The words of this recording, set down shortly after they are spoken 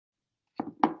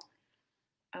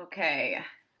Okay,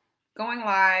 going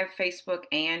live, Facebook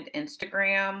and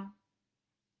Instagram.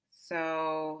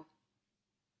 So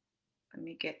let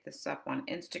me get this up on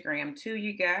Instagram too,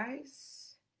 you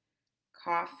guys.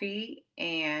 Coffee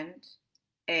and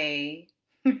a.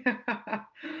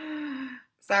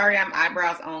 Sorry, I'm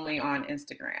eyebrows only on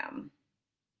Instagram.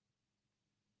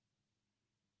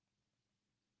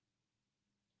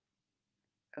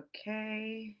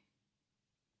 Okay.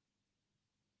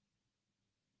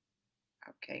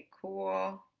 Okay,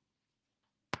 cool.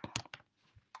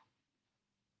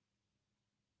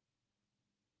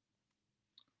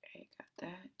 Okay, got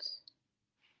that.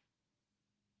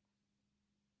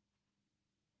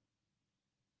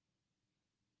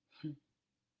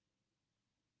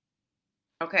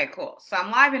 Okay, cool. So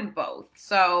I'm live in both.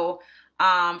 So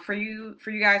for you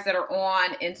guys that are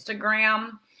on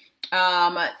Instagram,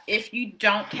 if you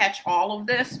don't catch all of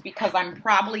this, because I'm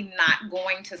probably not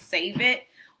going to save it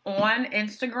on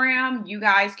Instagram, you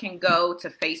guys can go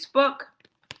to Facebook,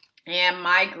 and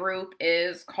my group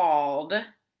is called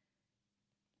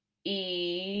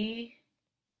Venue,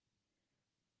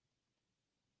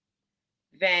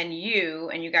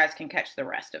 and you guys can catch the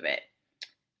rest of it.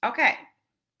 Okay,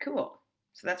 cool.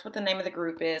 So that's what the name of the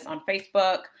group is on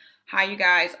Facebook. Hi, you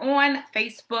guys on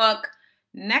Facebook.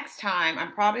 Next time,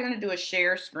 I'm probably going to do a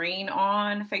share screen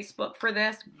on Facebook for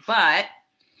this, but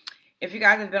if you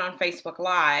guys have been on Facebook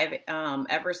Live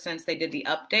ever since they did the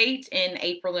update in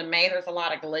April and May, there's a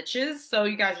lot of glitches, so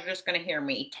you guys are just going to hear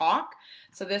me talk.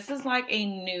 So this is like a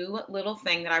new little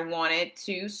thing that I wanted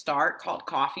to start called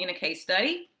Coffee and a Case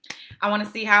Study. I want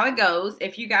to see how it goes.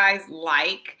 If you guys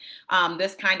like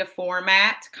this kind of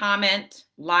format, comment,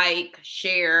 like,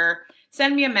 share,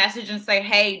 send me a message and say,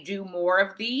 hey, do more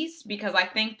of these, because I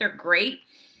think they're great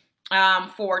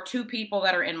for two people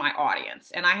that are in my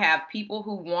audience. And I have people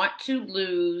who want to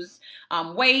lose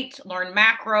weight, learn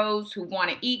macros, who want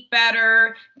to eat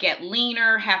better, get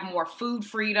leaner, have more food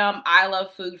freedom. I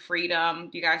love food freedom.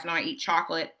 You guys know I eat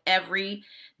chocolate every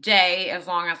day as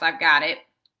long as I've got it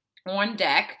on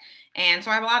deck. And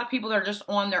so I have a lot of people that are just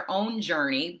on their own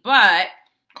journey, but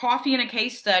Coffee and a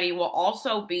Case Study will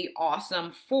also be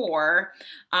awesome for,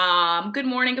 good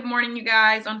morning, you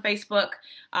guys on Facebook,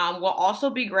 will also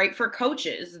be great for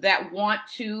coaches that want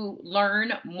to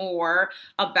learn more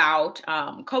about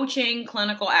coaching,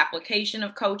 clinical application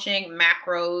of coaching,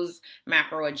 macros,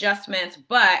 macro adjustments.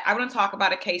 But I want to talk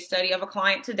about a case study of a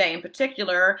client today in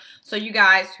particular, so you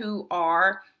guys who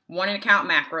are wanting to count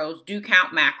macros, do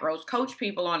count macros, coach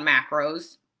people on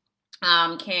macros,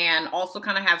 can also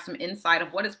kind of have some insight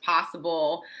of what is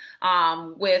possible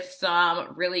with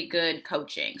some really good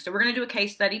coaching. So we're going to do a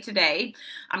case study today.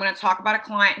 I'm going to talk about a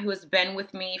client who has been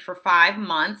with me for 5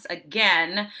 months.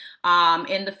 Again,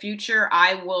 in the future,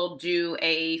 I will do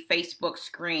a Facebook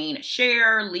screen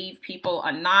share, leave people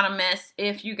anonymous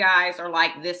if you guys are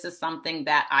like, this is something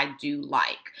that I do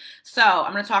like. So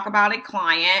I'm going to talk about a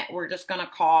client. We're just going to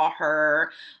call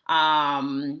her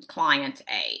Client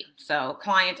A. So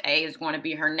Client A is going to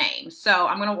be her name. So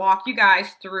I'm going to walk you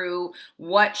guys through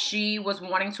what she was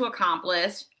wanting to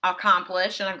accomplish,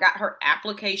 and I've got her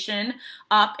application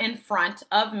up in front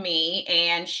of me,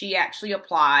 and she actually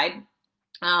applied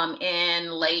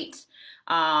in late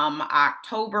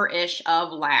October-ish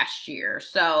of last year.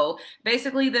 So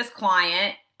basically this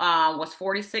client was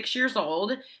 46 years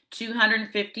old,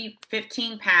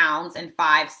 215 pounds, and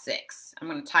 5'6". I'm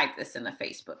going to type this in the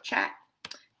Facebook chat.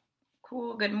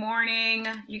 Cool. Good morning,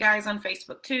 you guys on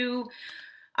Facebook too.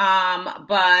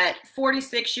 But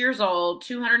 46 years old,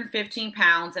 215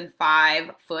 pounds, and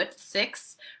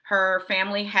 5'6". Her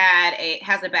family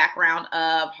has a background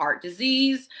of heart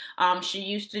disease. She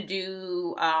used to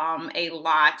do a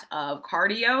lot of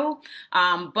cardio,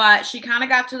 but she kind of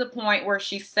got to the point where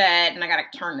she said, and I got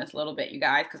to turn this a little bit, you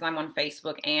guys, because I'm on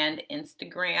Facebook and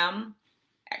Instagram.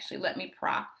 Actually, let me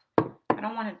prop.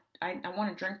 I want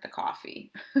to drink the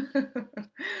coffee.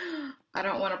 I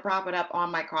don't want to prop it up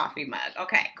on my coffee mug.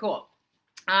 Okay, cool.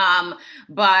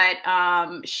 But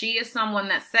she is someone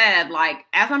that said, like,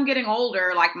 as I'm getting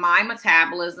older, like, my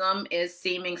metabolism is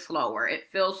seeming slower. It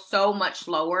feels so much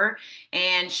slower.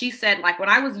 And she said, like, when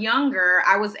I was younger,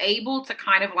 I was able to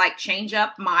kind of like change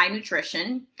up my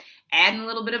nutrition, add a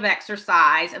little bit of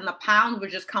exercise, and the pounds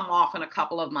would just come off in a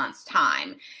couple of months'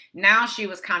 time. Now she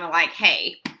was kind of like,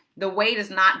 hey, The weight is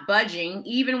not budging,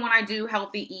 even when I do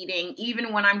healthy eating,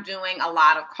 even when I'm doing a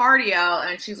lot of cardio.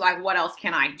 And she's like, what else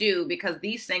can I do? Because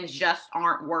these things just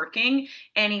aren't working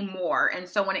anymore. And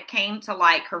so when it came to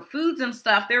like her foods and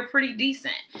stuff, they're pretty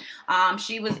decent.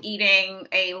 She was eating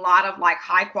a lot of like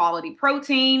high quality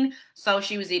protein. So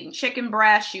she was eating chicken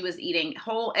breast. She was eating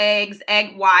whole eggs,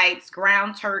 egg whites,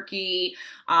 ground turkey,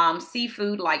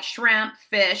 seafood like shrimp,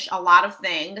 fish, a lot of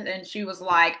things. And she was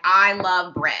like, I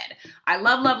love bread. I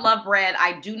love bread.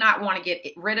 I do not want to get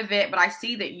rid of it, but I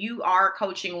see that you are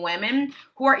coaching women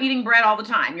who are eating bread all the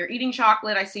time. You're eating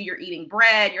chocolate. I see you're eating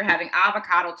bread. You're having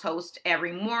avocado toast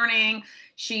every morning.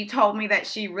 She told me that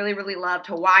she really, really loved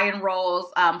Hawaiian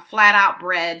rolls, flat out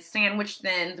bread, sandwich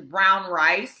thins, brown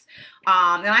rice.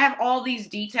 And I have all these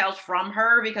details from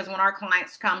her because when our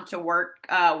clients come to work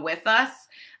with us,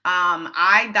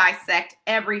 I dissect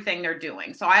everything they're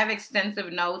doing. So I have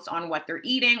extensive notes on what they're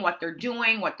eating, what they're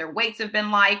doing, what their weights have been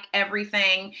like,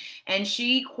 everything. And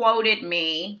she quoted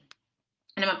me,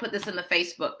 and I'm going to put this in the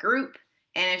Facebook group.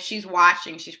 And if she's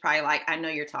watching, she's probably like, I know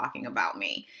you're talking about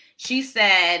me. She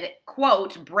said,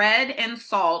 quote, bread and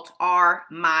salt are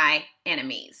my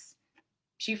enemies.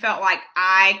 She felt like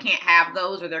I can't have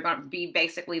those or they're going to be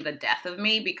basically the death of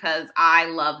me because I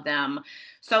love them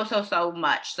so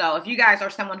much. So if you guys are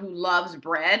someone who loves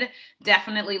bread,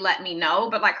 definitely let me know.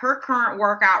 But like her current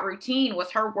workout routine was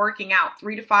her working out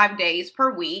 3 to 5 days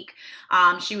per week.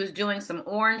 She was doing some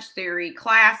Orange Theory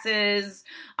classes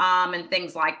and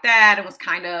things like that, and was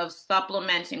kind of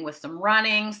supplementing with some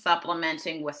running,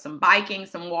 supplementing with some biking,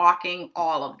 some walking,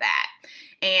 all of that.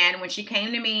 And when she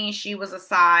came to me, she was a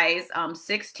size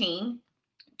 16,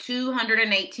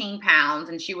 218 pounds.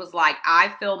 And she was like,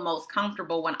 I feel most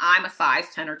comfortable when I'm a size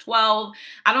 10 or 12.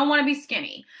 I don't want to be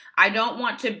skinny. I don't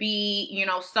want to be, you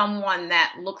know, someone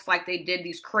that looks like they did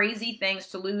these crazy things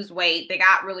to lose weight. They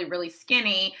got really, really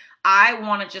skinny. I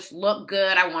want to just look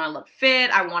good. I want to look fit.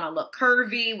 I want to look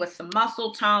curvy with some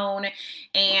muscle tone.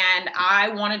 And I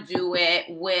want to do it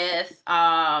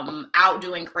without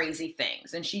doing crazy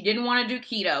things. And she didn't want to do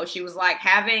keto. She was like,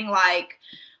 having like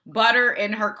butter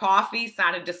in her coffee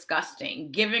sounded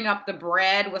disgusting. Giving up the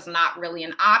bread was not really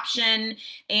an option.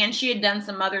 And she had done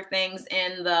some other things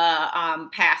in the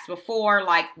past before,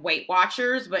 like Weight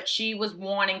Watchers, but she was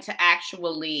wanting to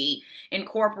actually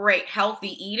incorporate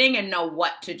healthy eating and know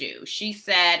what to do. She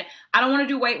said, I don't want to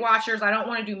do Weight Watchers. I don't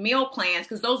want to do meal plans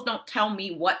because those don't tell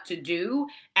me what to do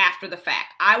after the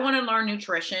fact. I want to learn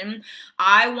nutrition.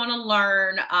 I want to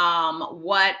learn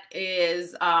what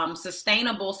is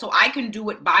sustainable so I can do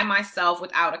it by myself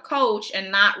without a coach and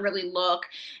not really look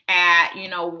at, you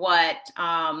know, what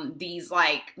these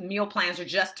like meal plans are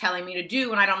just telling me to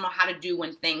do and I don't know how to do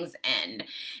when things end.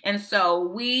 And so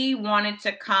we wanted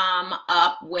to come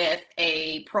up with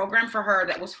a program for her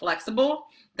that was flexible,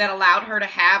 that allowed her to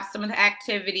have some of the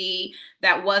activity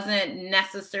that wasn't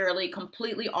necessarily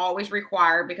completely always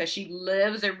required because she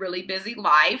lives a really busy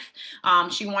life.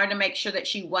 She wanted to make sure that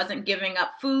she wasn't giving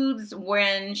up foods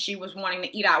when she was wanting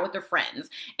to eat out with her friends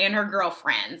and her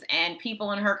girlfriends and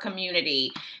people in her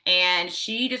community. And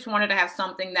she just wanted to have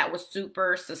something that was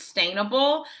super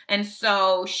sustainable. And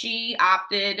so she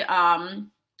opted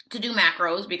to do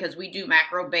macros because we do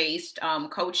macro-based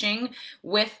coaching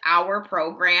with our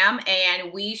program.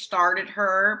 And we started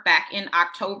her back in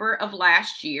October of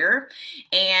last year.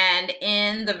 And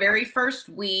in the very first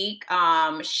week,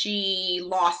 she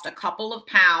lost a couple of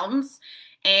pounds.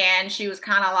 And she was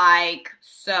kind of like,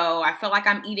 so I feel like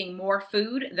I'm eating more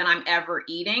food than I'm ever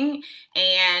eating.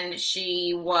 And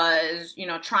she was, you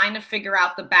know, trying to figure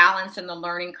out the balance and the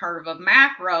learning curve of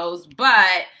macros,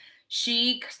 but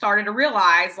she started to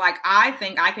realize, like, I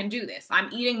think I can do this. I'm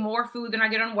eating more food than I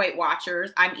did on Weight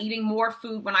Watchers. I'm eating more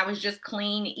food when I was just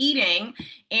clean eating,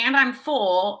 and I'm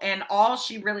full. And all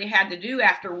she really had to do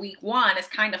after week 1 is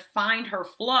kind of find her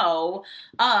flow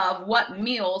of what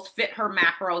meals fit her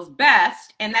macros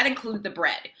best, and that included the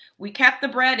bread. We kept the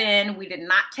bread in. We did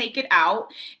not take it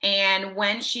out. And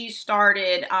when she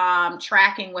started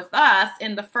tracking with us,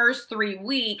 in the first 3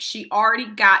 weeks, she already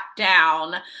got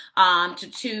down to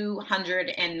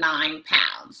 209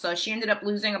 pounds. So she ended up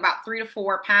losing about 3 to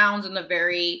 4 pounds in the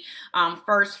very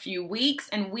first few weeks.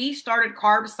 And we started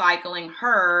carb cycling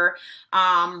her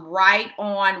right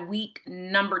on week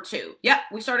number 2. Yep,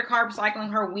 we started carb cycling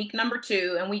her week number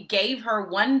 2. And we gave her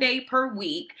 1 day per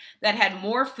week that had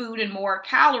more food and more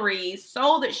calories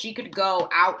so that she could go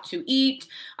out to eat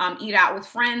out with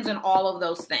friends and all of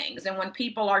those things. And when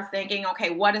people are thinking, okay,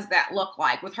 what does that look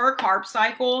like? With her carb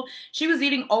cycle, she was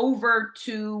eating over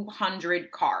 200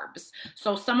 200 carbs.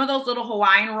 So some of those little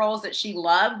Hawaiian rolls that she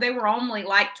loved, they were only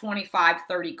like 25,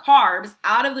 30 carbs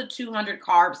out of the 200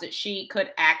 carbs that she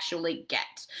could actually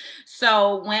get.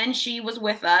 So when she was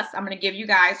with us, I'm going to give you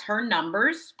guys her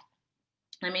numbers.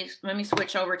 Let me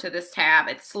switch over to this tab.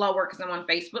 It's slower because I'm on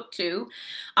Facebook too.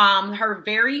 Her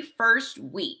very first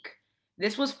week,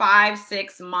 this was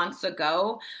 5-6 months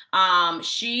ago.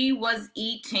 She was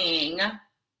eating,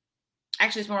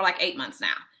 actually it's more like 8 months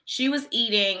now. She was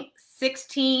eating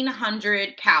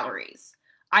 1,600 calories.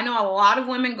 I know a lot of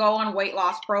women go on weight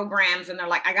loss programs and they're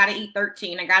like, I got to eat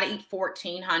 13, I got to eat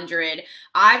 1,400.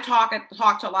 I've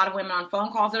talked to a lot of women on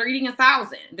phone calls that are eating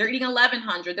 1,000. They're eating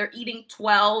 1,100. They're eating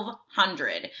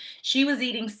 1,200. She was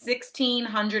eating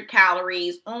 1,600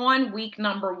 calories on week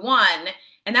number 1.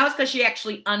 And that was because she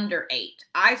actually underate.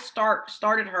 I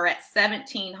started her at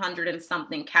 1,700 and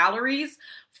something calories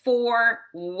for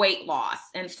weight loss.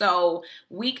 And so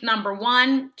week number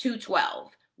 1,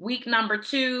 212. Week number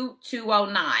 2,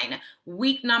 209.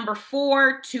 Week number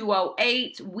 4,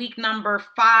 208. Week number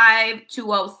 5,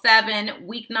 207.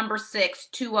 Week number 6,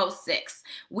 206.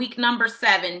 Week number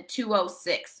 7,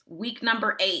 206. Week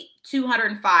number 8,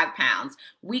 205 pounds.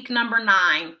 Week number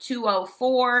 9,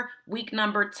 204. Week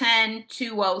number 10,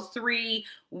 203.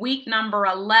 Week number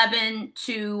 11,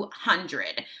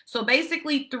 200. So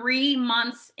basically 3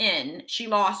 months in, she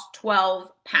lost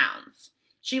 12 pounds.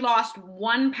 She lost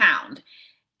 1 pound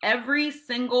every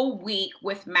single week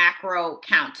with macro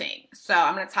counting. So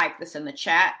I'm going to type this in the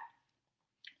chat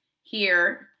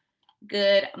here.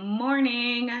 Good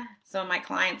morning. So my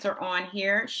clients are on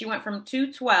here. She went from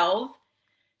 212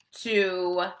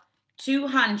 to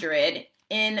 200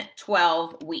 in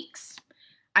 12 weeks.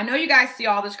 I know you guys see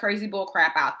all this crazy bull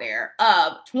crap out there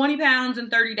of 20 pounds in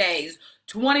 30 days,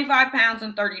 25 pounds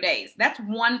in 30 days. That's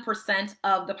 1%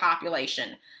 of the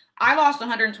population. I lost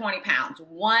 120 pounds,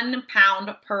 1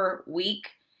 pound per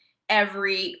week,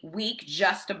 every week,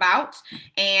 just about.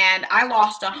 And I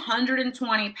lost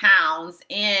 120 pounds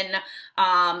in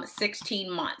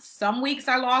 16 months. Some weeks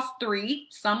I lost 3,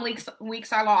 some weeks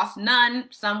I lost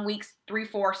none, some weeks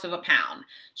 3/4 of a pound.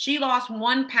 She lost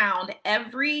 1 pound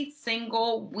every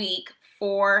single week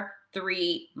for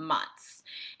 3 months.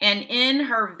 And in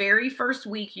her very first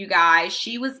week, you guys,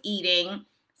 she was eating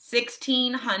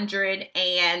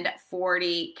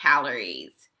 1,640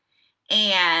 calories.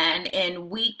 And in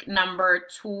week number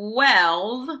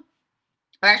 12, or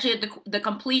actually at the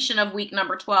completion of week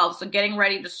number 12, so getting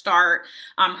ready to start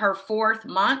her 4th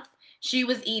month, she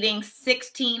was eating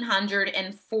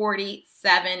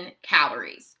 1,647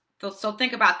 calories. So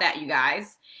think about that, you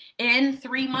guys. In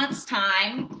 3 months'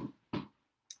 time,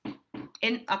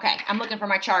 okay, I'm looking for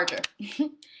my charger.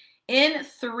 In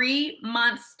 3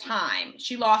 months' time,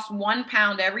 she lost 1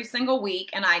 pound every single week,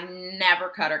 and I never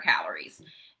cut her calories.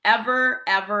 Ever,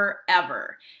 ever,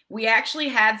 ever. We actually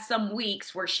had some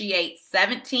weeks where she ate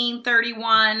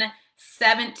 1,731,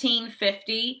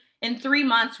 1,750. In 3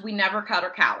 months, we never cut her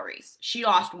calories. She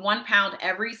lost 1 pound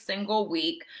every single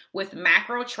week with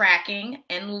macro tracking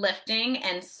and lifting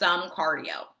and some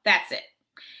cardio. That's it.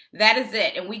 That is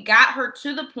it. And we got her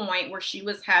to the point where she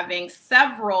was having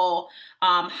several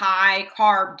high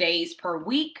carb days per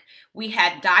week. We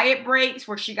had diet breaks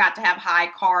where she got to have high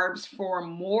carbs for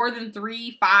more than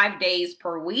 3-5 days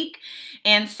per week.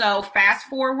 And so fast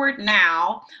forward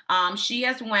now, she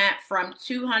has went from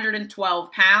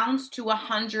 212 pounds to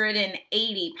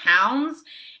 180 pounds.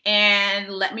 And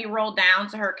let me roll down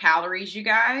to her calories, you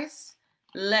guys.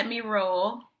 Let me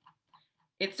roll.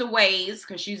 It's a ways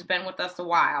because she's been with us a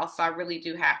while, so I really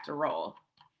do have to roll.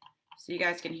 So you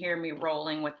guys can hear me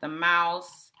rolling with the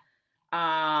mouse.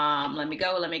 Let me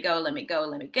go, let me go, let me go,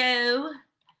 let me go.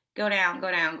 Go down,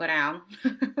 go down, go down.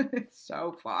 It's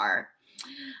so far.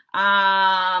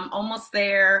 Almost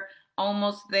there,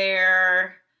 almost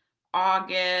there.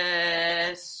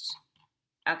 August.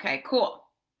 Okay, cool.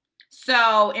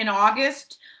 So in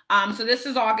August, so this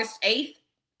is August 8th,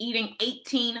 eating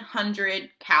 1,800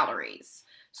 calories.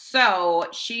 So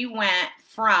she went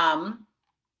from,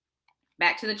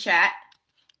 back to the chat,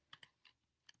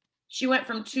 she went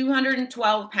from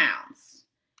 212 pounds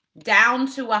down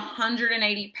to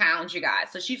 180 pounds, you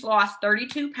guys. So she's lost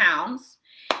 32 pounds.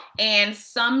 And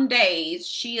some days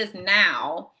she is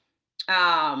now,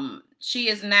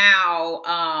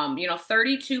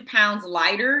 32 pounds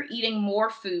lighter, eating more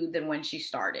food than when she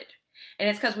started. And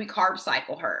it's because we carb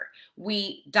cycle her,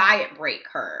 we diet break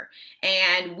her,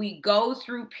 and we go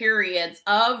through periods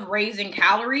of raising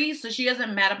calories so she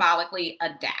doesn't metabolically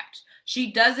adapt.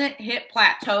 She doesn't hit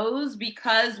plateaus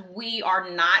because we are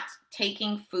not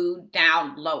taking food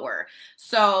down lower.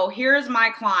 So here's my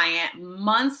client.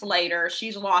 Months later,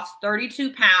 she's lost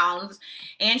 32 pounds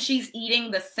and she's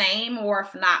eating the same, or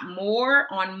if not more,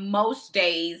 on most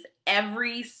days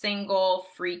every single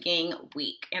freaking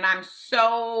week. And I'm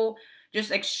so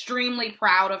just extremely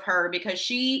proud of her because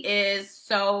she is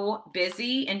so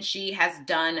busy and she has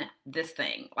done this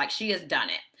thing. Like, she has done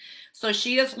it. So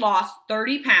she has lost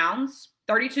 32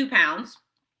 pounds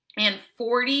and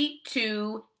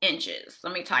 42 inches.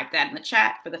 Let me type that in the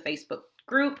chat for the Facebook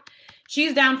group.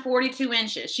 She's down 42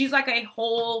 inches. She's like a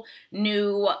whole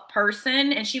new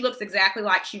person, and she looks exactly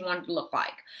like she wanted to look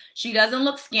like. She doesn't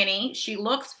look skinny. She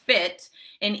looks fit.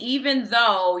 And even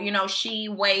though, you know, she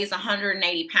weighs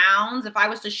 180 pounds, if I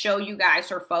was to show you guys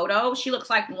her photo, she looks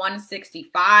like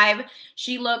 165.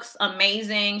 She looks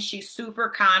amazing. She's super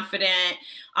confident.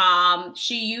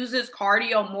 She uses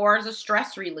cardio more as a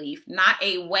stress relief, not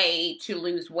a way to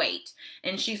lose weight.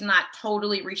 And she's not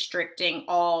totally restricting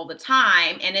all the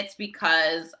time. And it's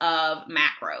because of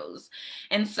macros.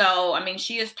 And so, I mean,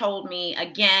 she has told me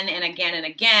again and again and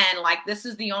again, like, this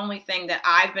is the only thing that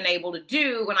I've been able to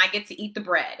do when I get to eat the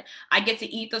bread. I get to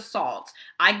eat the salt.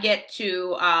 I get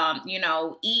to, you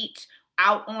know, eat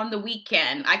out on the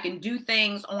weekend. I can do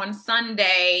things on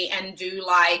Sunday and do,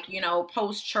 like, you know,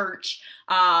 post-church,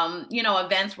 you know,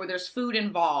 events where there's food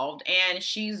involved. And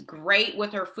she's great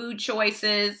with her food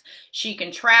choices. She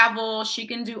can travel. She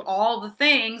can do all the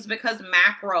things because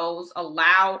macros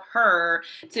allow her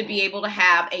to be able to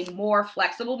have a more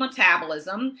flexible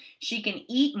metabolism. She can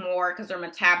eat more because her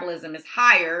metabolism is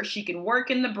higher. She can work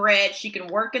in the bread. She can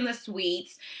work in the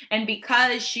sweets. And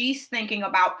because she's thinking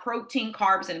about protein,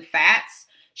 carbs, and fats,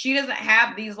 she doesn't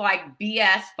have these like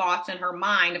BS thoughts in her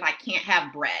mind if I can't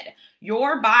have bread.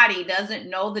 Your body doesn't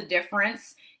know the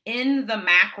difference in the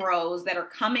macros that are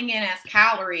coming in as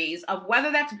calories of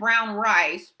whether that's brown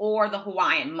rice or the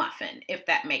Hawaiian muffin, if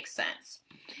that makes sense.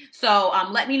 So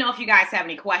let me know if you guys have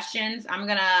any questions. I'm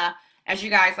gonna, as you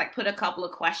guys like, put a couple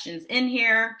of questions in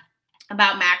here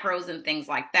about macros and things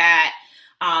like that.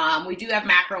 We do have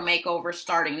macro makeover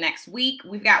starting next week.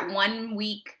 We've got 1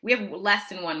 week. We have less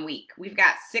than 1 week. We've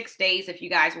got 6 days if you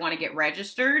guys want to get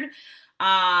registered.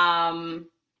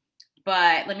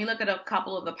 But let me look at a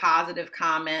couple of the positive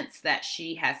comments that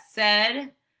she has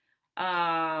said.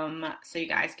 So you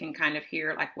guys can kind of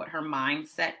hear like what her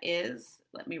mindset is.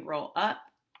 Let me roll up.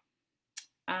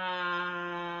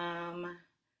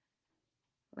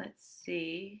 Let's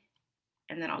see.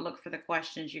 And then I'll look for the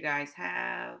questions you guys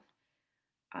have.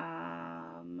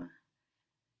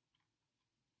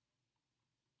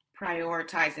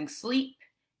 Prioritizing sleep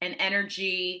and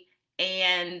energy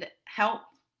and health.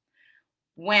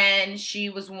 When she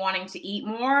was wanting to eat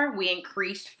more, we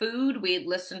increased food. We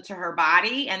listened to her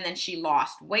body, and then she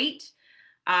lost weight.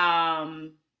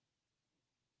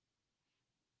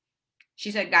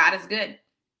 She said, God is good.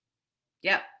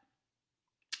 Yep.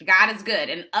 God is good.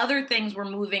 And other things were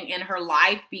moving in her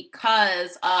life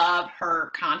because of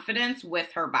her confidence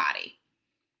with her body.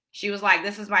 She was like,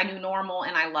 this is my new normal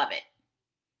and I love it.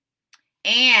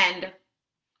 And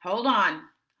hold on.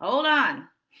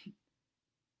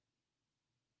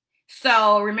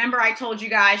 So remember I told you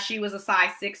guys she was a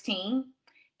size 16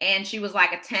 and she was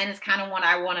like, a 10 is kind of what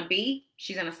I want to be.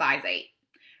 She's in a size 8.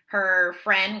 Her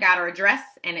friend got her a dress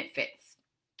and it fits.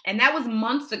 And that was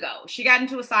months ago. She got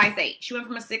into a size 8. She went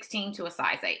from a 16 to a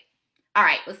size 8. All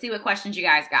right, let's see what questions you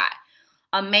guys got.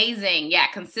 Amazing. Yeah,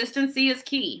 consistency is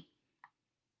key.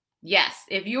 Yes,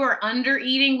 if you are under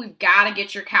eating, we've got to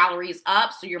get your calories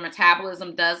up so your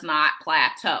metabolism does not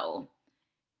plateau.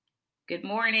 Good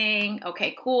morning.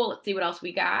 Okay, cool. Let's see what else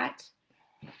we got.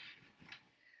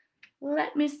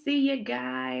 Let me see you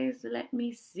guys. Let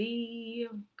me see.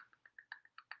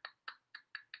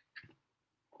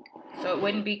 So it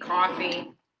wouldn't be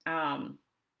coffee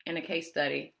in a case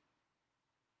study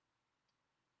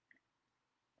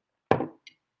if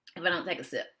I don't take a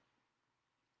sip.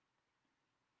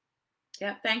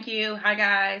 Yep, thank you. Hi,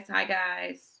 guys. Hi,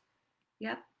 guys.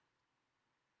 Yep.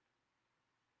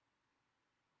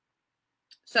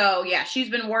 So, yeah, she's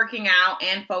been working out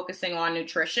and focusing on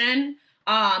nutrition.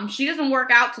 She doesn't work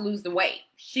out to lose the weight.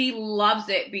 She loves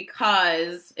it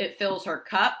because it fills her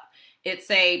cup.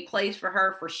 It's a place for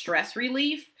her for stress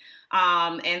relief.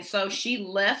 And so she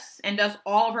lifts and does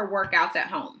all of her workouts at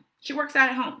home. She works out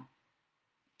at home.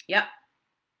 Yep.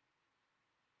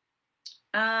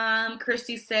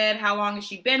 Christy said, how long has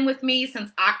she been with me?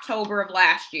 Since October of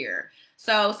last year.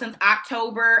 So since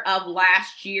October of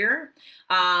last year,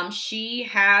 she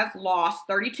has lost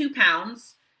 32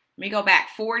 pounds. Let me go back.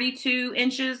 42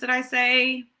 inches, did I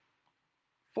say?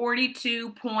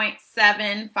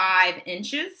 42.75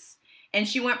 inches. And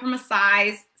she went from a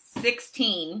size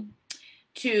 16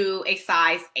 to a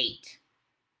size 8.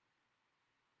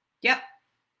 Yep.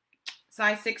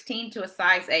 Size 16 to a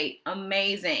size 8.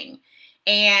 Amazing.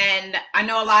 And I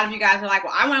know a lot of you guys are like,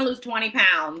 well, I want to lose 20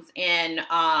 pounds in,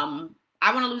 I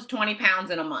want to lose 20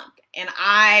 pounds in a month. And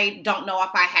I don't know if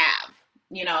I have,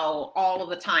 you know, all of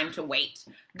the time to wait.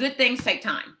 Good things take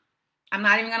time. I'm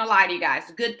not even going to lie to you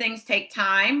guys. Good things take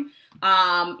time.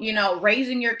 You know,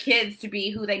 raising your kids to be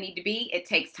who they need to be, it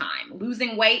takes time.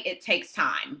 Losing weight, it takes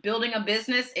time. Building a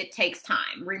business, it takes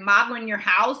time. Remodeling your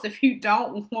house, if you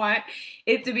don't want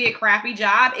it to be a crappy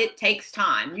job, it takes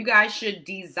time. You guys should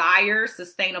desire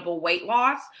sustainable weight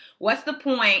loss. What's the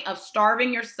point of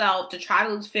starving yourself to try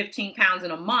to lose 15 pounds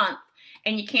in a month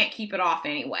and you can't keep it off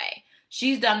anyway?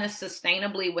 She's done this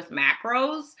sustainably with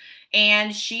macros,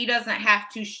 and she doesn't have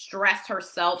to stress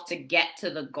herself to get to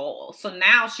the goal. So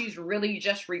now she's really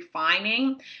just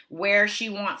refining where she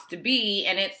wants to be,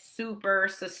 and it's super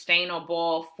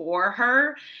sustainable for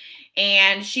her.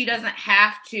 And she doesn't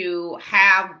have to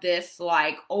have this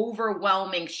like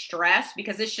overwhelming stress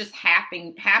because it's just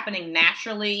happening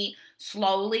naturally,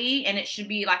 slowly, and it should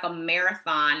be like a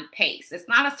marathon pace. It's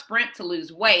not a sprint to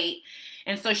lose weight.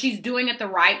 And so she's doing it the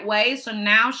right way. So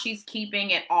now she's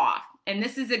keeping it off. And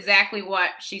this is exactly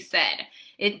what she said.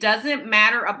 It doesn't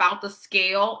matter about the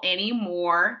scale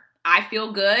anymore. I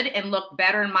feel good and look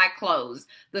better in my clothes.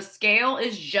 The scale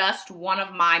is just one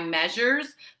of my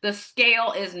measures. The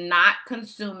scale is not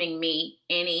consuming me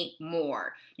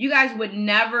anymore. You guys would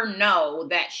never know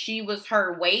that she was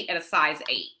her weight at a size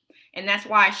 8. And that's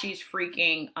why she's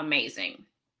freaking amazing.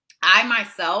 I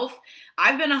myself,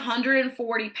 I've been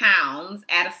 140 pounds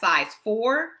at a size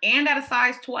 4 and at a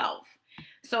size 12.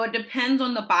 So it depends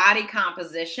on the body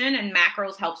composition, and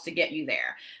macros helps to get you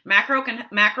there.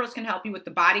 Macros can help you with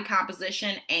the body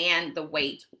composition and the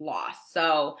weight loss.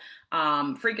 So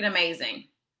freaking amazing.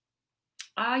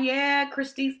 Oh yeah,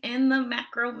 Christy's in the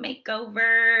macro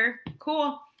makeover.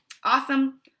 Cool.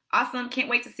 Awesome. Awesome. Can't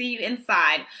wait to see you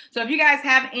inside. So if you guys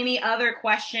have any other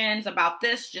questions about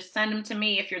this, just send them to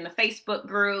me. If you're in the Facebook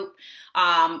group,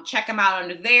 check them out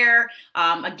under there.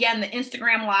 Again, the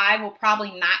Instagram live will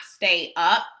probably not stay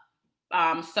up.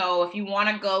 So if you want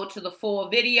to go to the full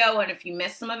video, and if you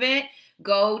miss some of it,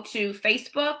 go to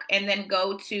Facebook and then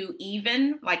go to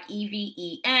Even, like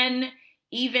EVEN,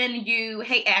 Even You.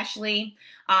 Hey, Ashley.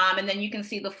 And then you can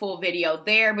see the full video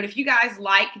there. But if you guys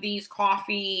like these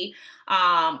coffee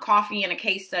and a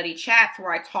case study chats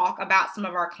where I talk about some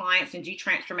of our clients in G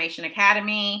Transformation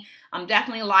Academy,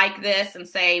 definitely like this and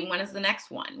say, when is the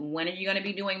next one? When are you going to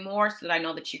be doing more, so that I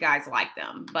know that you guys like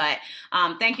them? But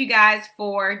thank you guys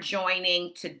for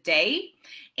joining today,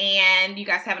 and you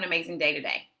guys have an amazing day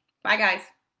today. Bye, guys.